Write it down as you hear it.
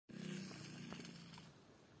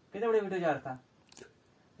कितने बड़े वीडियो जा रहा था,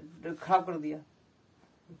 खराब कर दिया।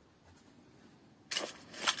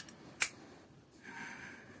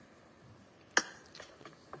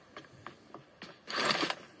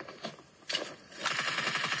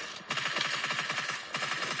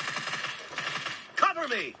 Cover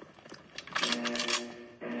me.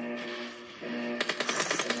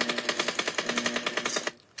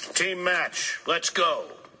 Team match. Let's go.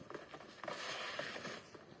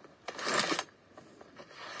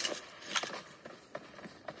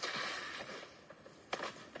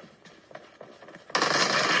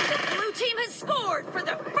 Team has scored for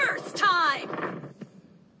the first time!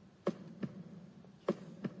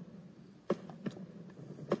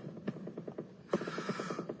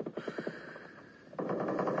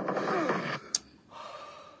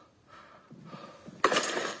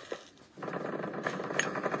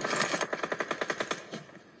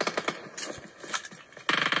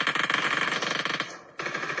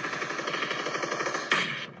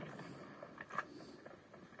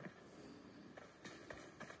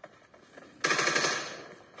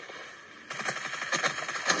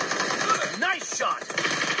 Nice shot!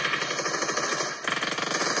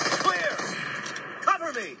 Clear!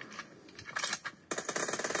 Cover me!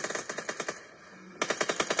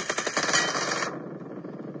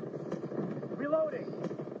 Reloading!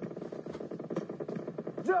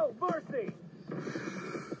 No mercy!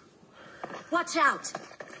 Watch out!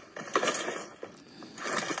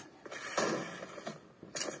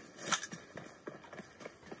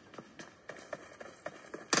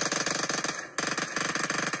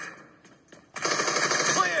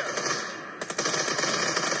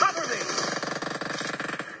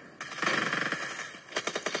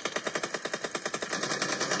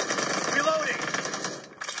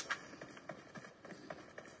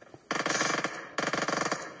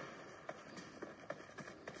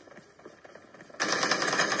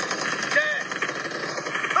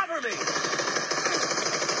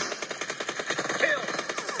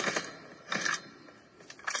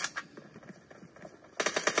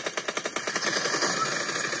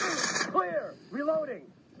 Reloading!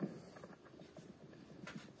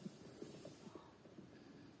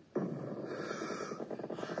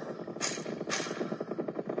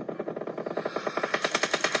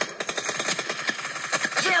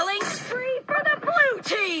 Killing spree for the blue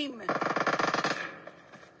team!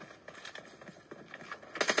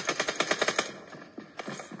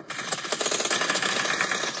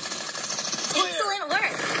 Excellent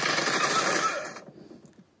work!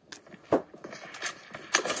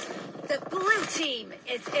 The blue team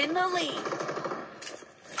is in the lead.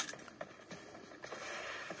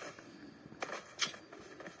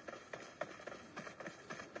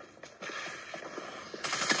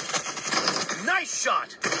 Nice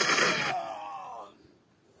shot!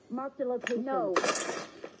 Mark the location. No.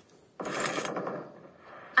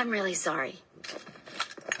 I'm really sorry.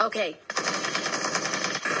 Okay.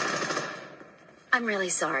 I'm really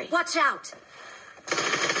sorry. Watch out!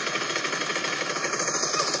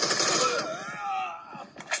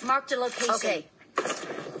 Mark the location. Okay.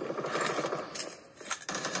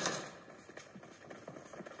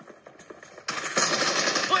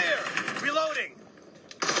 Clear! Reloading!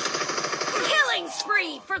 Killing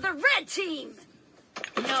spree for the red team!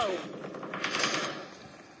 No.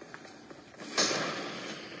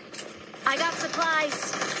 I got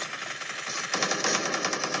supplies.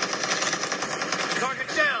 Target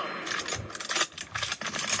down!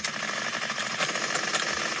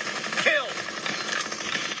 Kill!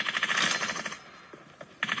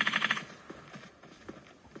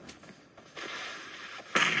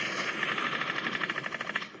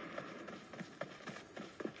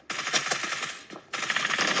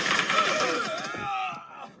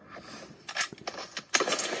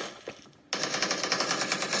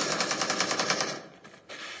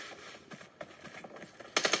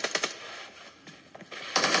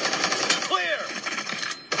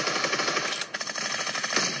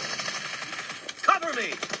 Cover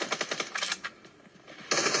me!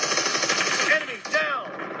 Enemy down!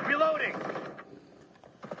 Reloading!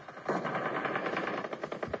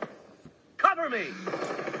 Cover me!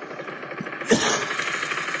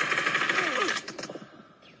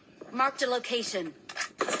 Marked a location.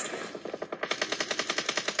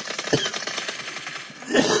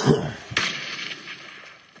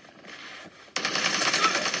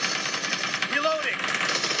 Reloading!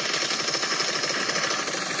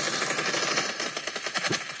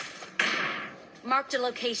 Marked a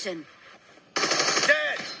location.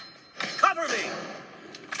 Dead! Cover me!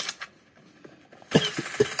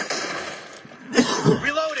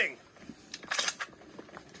 Reloading!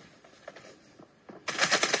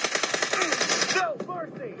 No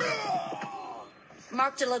mercy!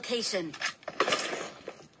 Marked a location.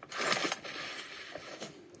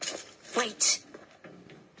 Wait.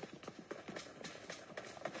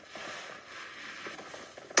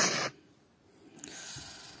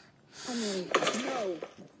 No.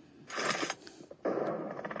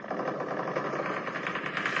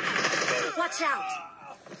 Watch out.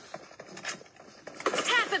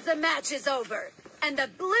 Half of the match is over, and the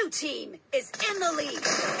blue team is in the lead.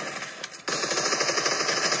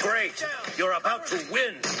 Great. You're about to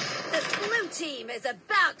win. The blue team is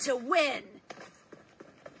about to win.